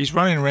 He's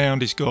running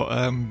around, he's got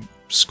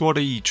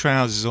squaddie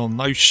trousers on,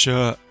 no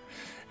shirt,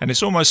 and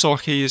it's almost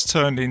like he has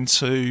turned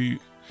into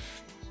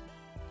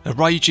a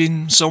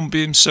raging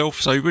zombie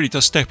himself. So he really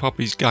does step up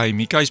his game.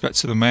 He goes back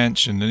to the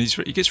mansion and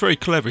he gets very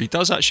clever. He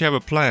does actually have a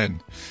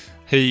plan.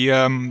 He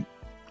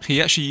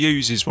actually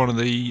uses one of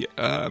the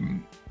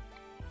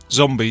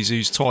zombies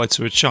who's tied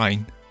to a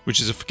chain,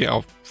 which is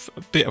a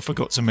bit I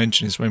forgot to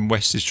mention, is when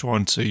West is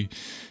trying to,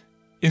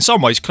 in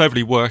some ways,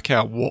 cleverly work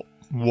out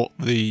what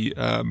the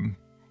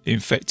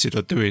infected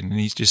are doing, and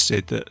he's just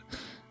said that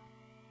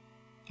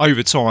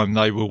over time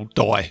they will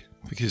die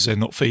because they're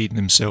not feeding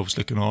themselves,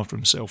 looking after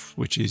themselves,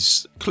 which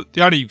is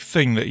the only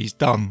thing that he's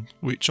done,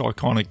 which I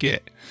kind of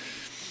get.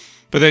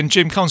 But then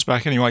Jim comes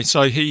back anyway,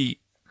 so he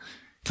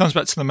comes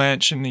back to the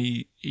mansion,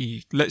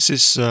 he lets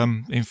this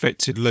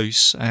infected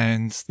loose,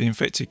 and the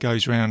infected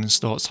goes around and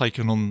starts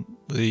taking on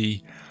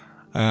the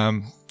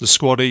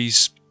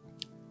squaddies.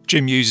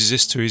 Jim uses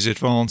this to his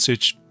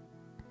advantage.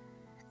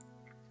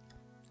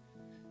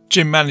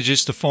 Jim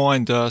manages to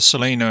find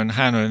Selena and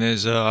Hannah, and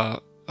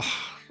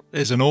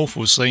there's an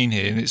awful scene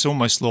here, and it's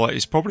almost like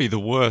it's probably the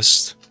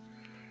worst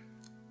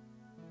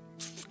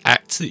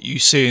act that you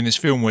see in this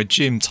film, where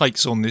Jim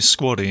takes on this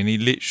squaddie and he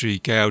literally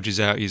gouges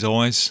out his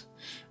eyes.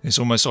 It's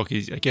almost like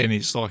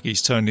it's like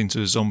he's turned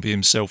into a zombie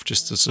himself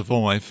just to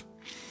survive.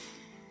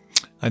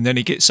 And then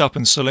he gets up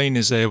and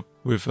Selena's there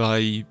with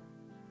a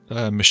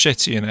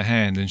machete in her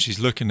hand, and she's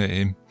looking at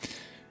him,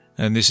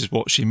 and this is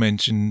what she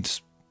mentioned.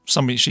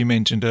 Something she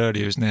mentioned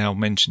earlier is now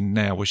mentioned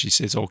now, where she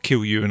says, "I'll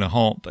kill you in a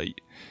heartbeat."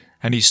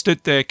 And he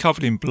stood there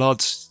covered in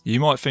blood. You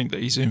might think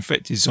that he's an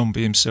infected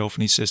zombie himself,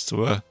 and he says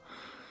to her,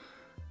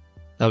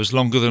 "That was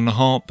longer than a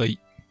heartbeat."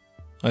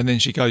 And then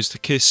she goes to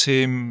kiss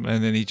him,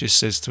 and then he just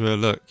says to her,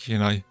 "Look, you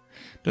know,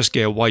 let's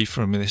get away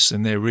from this,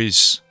 and there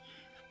is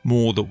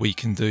more that we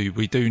can do.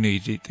 We do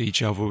need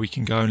each other. We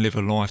can go and live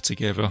a life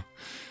together."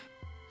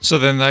 So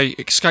then they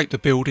escape the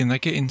building, they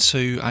get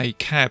into a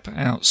cab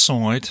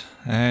outside,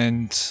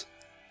 and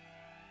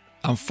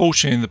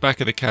unfortunately in the back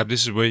of the cab,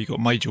 this is where you've got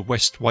Major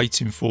West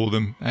waiting for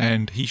them,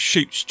 and he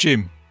shoots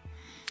Jim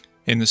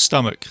in the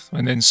stomach.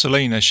 And then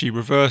Selena, she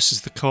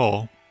reverses the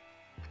car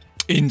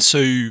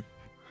into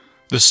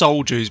the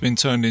soldier who's been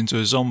turned into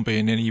a zombie,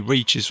 and then he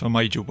reaches for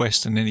Major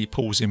West, and then he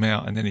pulls him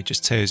out, and then he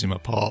just tears him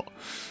apart.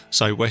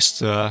 So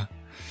West kind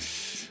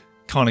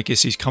of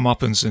gets his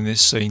comeuppance in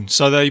this scene.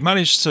 So they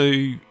manage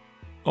to,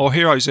 our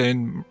heroes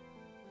then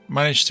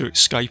manage to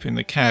escape in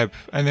the cab,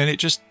 and then it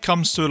just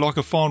comes to like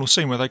a final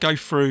scene where they go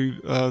through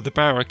the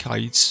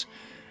barricades,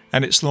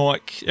 and it's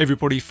like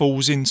everybody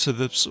falls into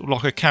the sort of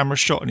like a camera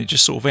shot, and it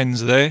just sort of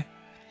ends there.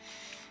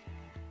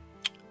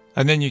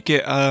 And then you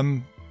get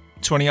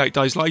 28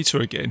 days later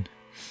again,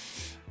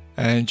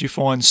 and you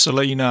find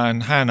Selena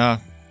and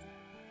Hannah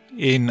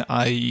in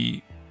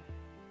a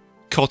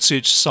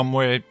cottage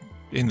somewhere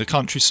in the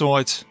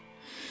countryside,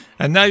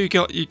 and now you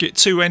get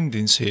two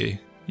endings here.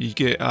 You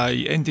get a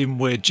ending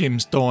where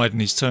Jim's died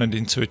and he's turned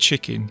into a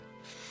chicken,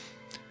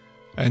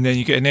 and then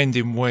you get an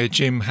ending where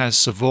Jim has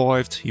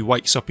survived. He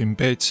wakes up in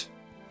bed,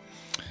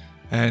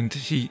 and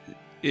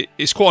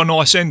it's quite a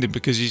nice ending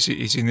because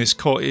he's in this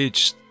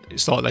cottage.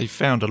 It's like they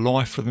found a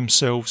life for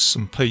themselves,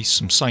 some peace,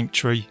 some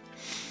sanctuary.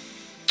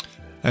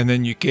 And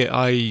then you get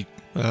a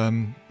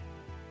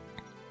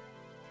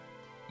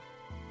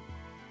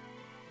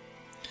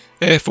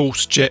Air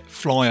Force jet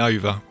fly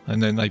over,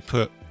 and then they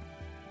put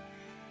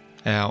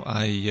out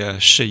a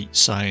sheet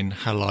saying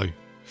hello,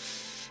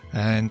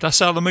 and that's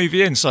how the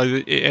movie ends. So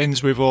it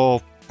ends with,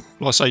 like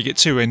I say, you get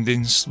two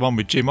endings. One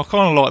with Jim, I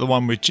kind of like the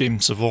one with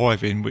Jim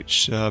surviving,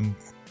 which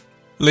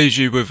leaves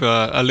you with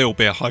a little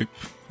bit of hope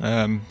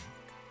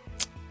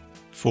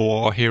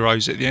for our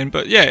heroes at the end.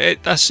 But yeah,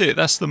 that's it,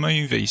 that's the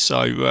movie.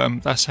 So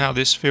that's how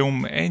this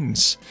film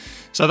ends.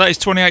 So that is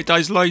 28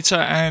 Days Later,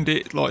 and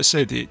it, like I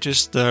said, it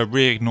just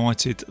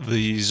reignited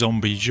the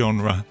zombie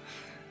genre,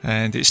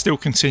 and it's still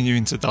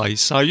continuing today.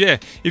 So yeah,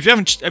 if you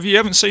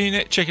haven't seen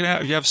it, check it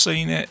out. If you have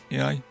seen it, you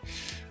know,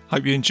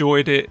 Hope you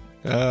enjoyed it.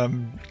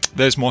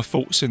 There's my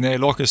thoughts in there.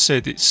 Like I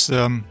said, it's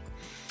I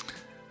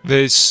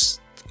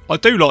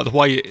do like the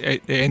way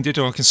it ended,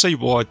 and I can see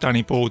why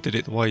Danny Boyle did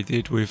it the way he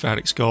did with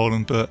Alex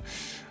Garland, but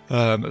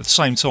at the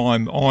same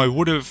time, I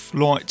would have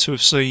liked to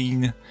have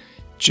seen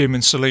Jim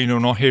and Selena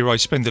and our hero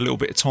spend a little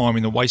bit of time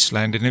in the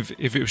wasteland, and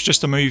if it was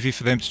just a movie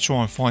for them to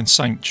try and find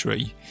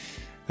sanctuary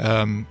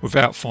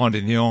without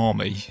finding the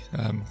army,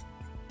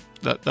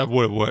 that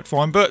would have worked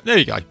fine. But there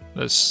you go.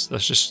 That's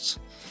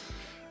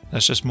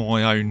just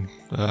my own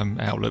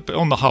outlook. But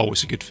on the whole,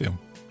 it's a good film.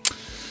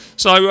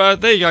 So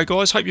there you go,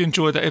 guys. Hope you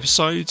enjoyed that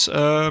episode.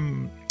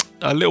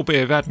 A little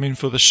bit of admin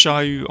for the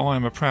show. I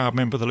am a proud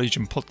member of the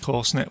Legion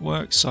Podcast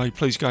Network, so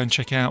please go and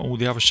check out all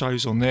the other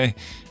shows on there,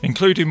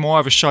 including my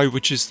other show,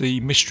 which is the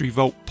Mystery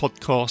Vault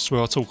Podcast,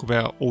 where I talk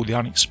about all the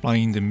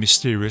unexplained and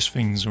mysterious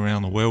things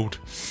around the world.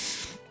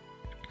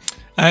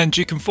 And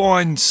you can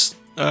find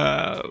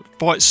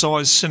Bite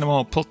Size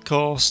Cinema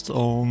Podcast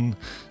on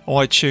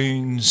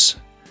iTunes,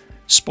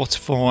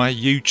 Spotify,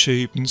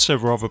 YouTube, and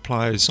several other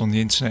players on the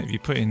internet if you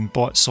put in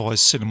Bite Size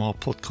Cinema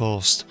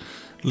Podcast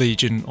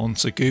Legion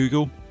onto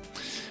Google.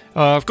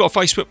 I've got a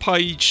Facebook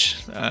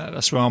page,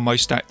 that's where I'm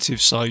most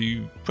active, so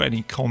you put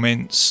any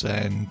comments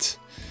and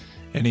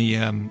any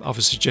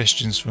other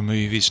suggestions for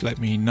movies, let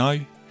me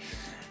know.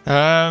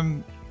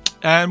 And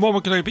what we're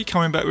going to be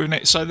coming back with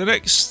next, so the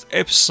next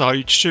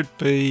episode should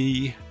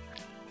be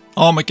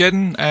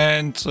Armageddon,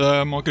 and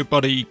my good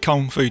buddy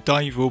Kung Fu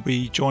Dave will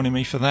be joining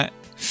me for that.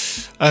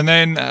 And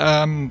then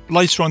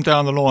later on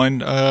down the line,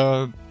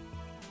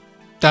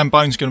 Dan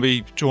Bone's going to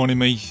be joining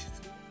me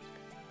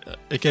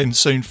again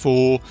soon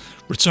for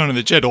Return of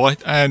the Jedi.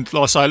 And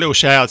like I say, a little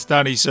shout out to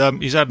Dan. He's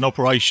had an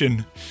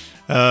operation.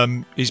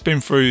 He's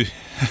been through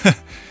a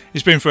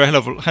hell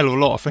of a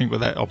lot, I think, with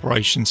that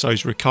operation. So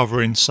he's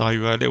recovering. So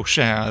a little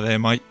shout out there,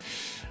 mate.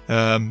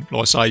 Like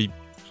I say,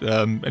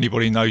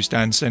 anybody who knows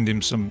Dan, send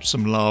him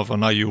some love. I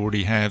know you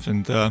already have,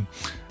 and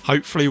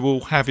hopefully we'll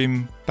have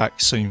him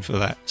back soon for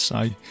that.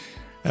 So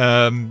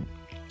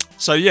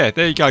yeah,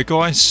 there you go,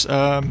 guys.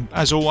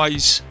 As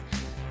always,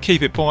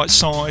 keep it bite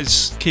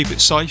size, keep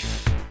it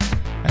safe,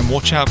 and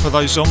watch out for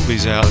those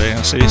zombies out there.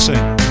 I'll see you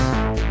soon.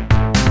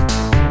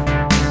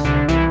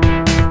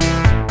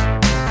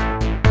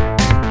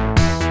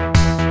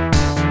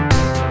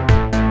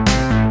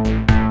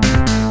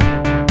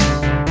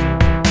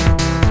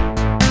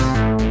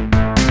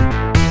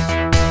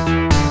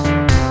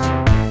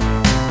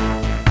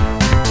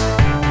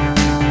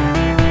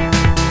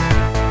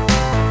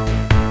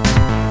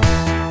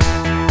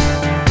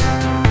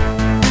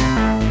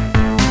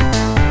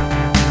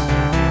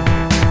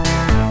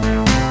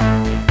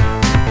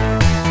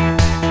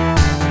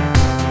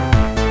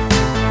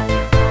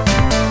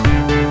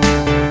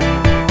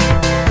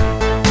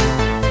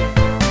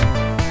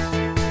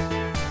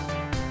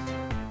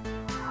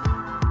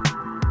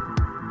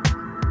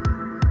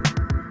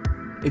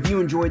 If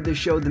you enjoyed this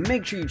show, then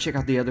make sure you check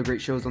out the other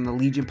great shows on the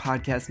Legion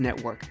Podcast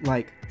Network,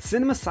 like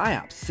Cinema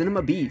Psyops,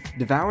 Cinema Beef,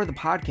 Devour the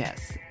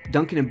Podcast,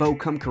 Duncan and Bo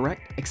Come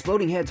Correct,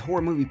 Exploding Heads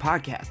Horror Movie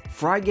Podcast,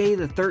 Friday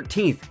the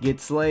 13th,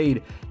 Get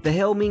Slayed, The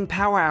Hail Ming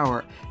Power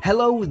Hour,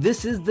 Hello,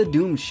 This is the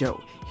Doom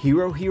Show,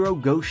 Hero Hero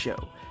Go Show,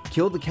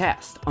 Kill the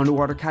Cast,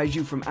 Underwater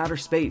Kaiju from Outer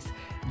Space,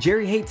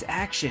 Jerry Hates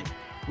Action,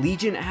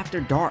 Legion After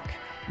Dark,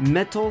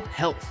 Mental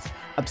Health,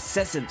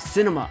 Obsessive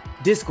Cinema,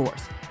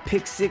 Discourse,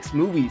 Pick 6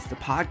 Movies, the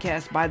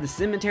podcast by The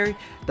Cemetery,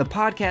 the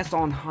podcast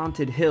on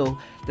Haunted Hill,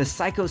 the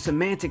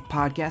Psychosemantic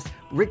Podcast,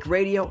 Rick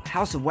Radio,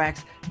 House of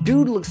Wax,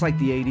 Dude Looks Like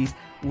the 80s,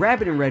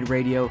 Rabbit and Red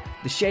Radio,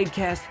 the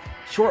Shadecast,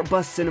 Short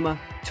Bus Cinema,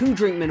 2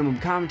 Drink Minimum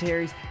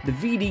Commentaries, the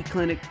VD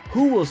Clinic,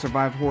 Who Will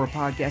Survive Horror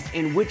Podcast,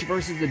 and Witch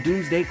vs. the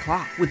Doomsday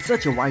Clock. With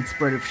such a wide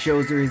spread of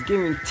shows, there is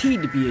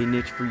guaranteed to be a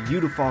niche for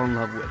you to fall in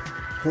love with.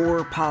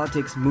 Horror,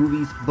 politics,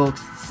 movies,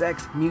 books,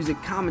 sex, music,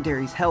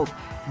 commentaries, health,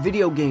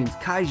 video games,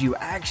 kaiju,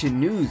 action,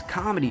 news,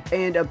 comedy,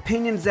 and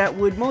opinions that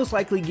would most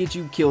likely get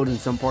you killed in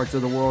some parts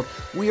of the world.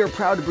 We are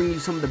proud to bring you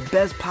some of the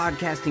best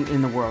podcasting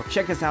in the world.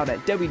 Check us out at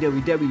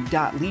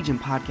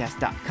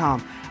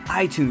www.legionpodcast.com,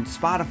 iTunes,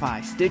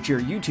 Spotify,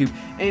 Stitcher, YouTube,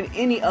 and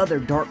any other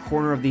dark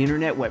corner of the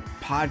internet where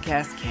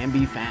podcasts can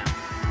be found.